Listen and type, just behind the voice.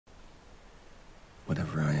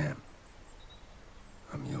Whatever I am,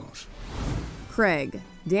 I'm yours. Craig.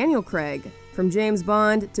 Daniel Craig. From James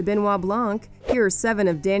Bond to Benoit Blanc, here are 7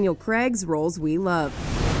 of Daniel Craig's roles we love.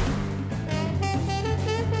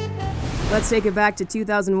 Let's take it back to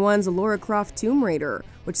 2001's Lara Croft Tomb Raider,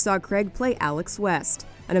 which saw Craig play Alex West,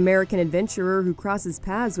 an American adventurer who crosses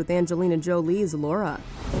paths with Angelina Jolie's Laura.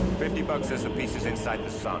 $50 says the piece is inside the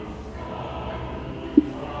sun.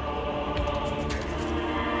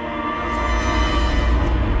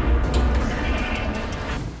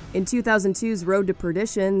 In 2002's Road to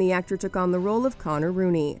Perdition, the actor took on the role of Connor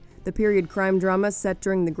Rooney. The period crime drama set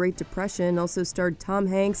during the Great Depression also starred Tom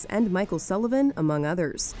Hanks and Michael Sullivan, among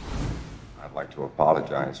others. I'd like to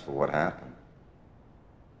apologize for what happened.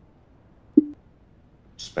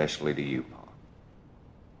 Especially to you, Pa.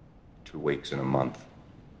 2 weeks and a month.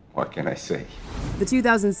 What can I say? The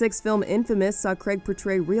 2006 film Infamous saw Craig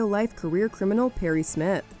portray real-life career criminal Perry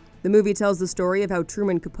Smith. The movie tells the story of how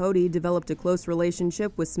Truman Capote developed a close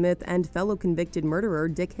relationship with Smith and fellow convicted murderer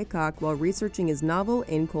Dick Hickok while researching his novel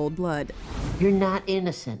In Cold Blood. You're not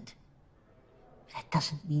innocent. That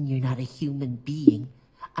doesn't mean you're not a human being.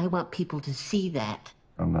 I want people to see that.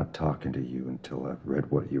 I'm not talking to you until I've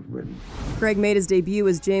read what you've written. Craig made his debut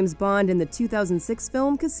as James Bond in the 2006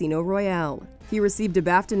 film Casino Royale. He received a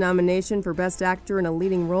BAFTA nomination for Best Actor in a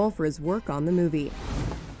Leading Role for his work on the movie.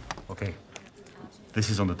 Okay. This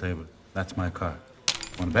is on the table. That's my car.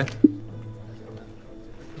 Want to bet?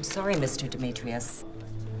 I'm sorry, Mr. Demetrius.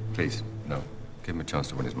 Please, no. Give him a chance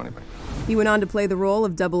to win his money back. He went on to play the role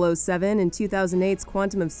of 007 in 2008's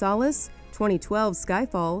Quantum of Solace, 2012's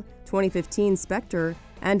Skyfall, 2015's Spectre,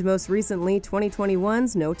 and most recently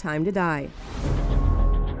 2021's No Time to Die.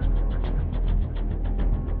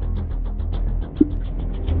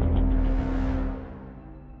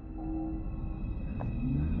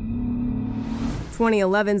 In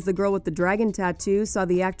 2011's The Girl with the Dragon Tattoo saw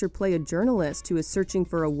the actor play a journalist who is searching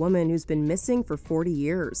for a woman who's been missing for 40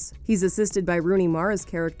 years. He's assisted by Rooney Mara's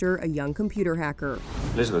character, a young computer hacker.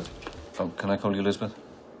 Elizabeth. Oh, can I call you Elizabeth?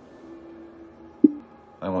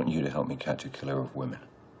 I want you to help me catch a killer of women.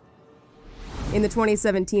 In the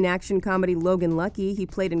 2017 action comedy Logan Lucky, he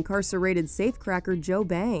played incarcerated safecracker Joe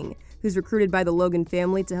Bang, who's recruited by the Logan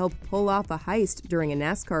family to help pull off a heist during a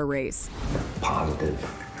NASCAR race. Positive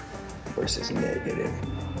versus negative.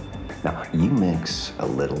 Now, you mix a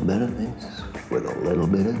little bit of this with a little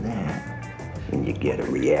bit of that, and you get a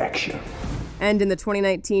reaction. And in the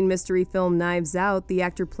 2019 mystery film Knives Out, the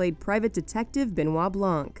actor played private detective Benoit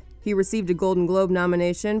Blanc. He received a Golden Globe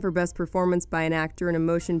nomination for Best Performance by an Actor in a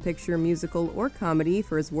Motion Picture, Musical, or Comedy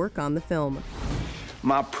for his work on the film.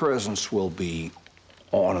 My presence will be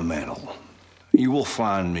ornamental. You will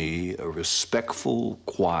find me a respectful,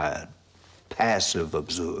 quiet, passive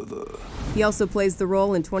observer. He also plays the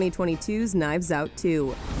role in 2022's Knives Out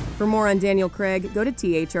 2. For more on Daniel Craig, go to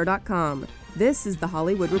THR.com. This is the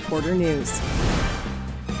Hollywood Reporter News.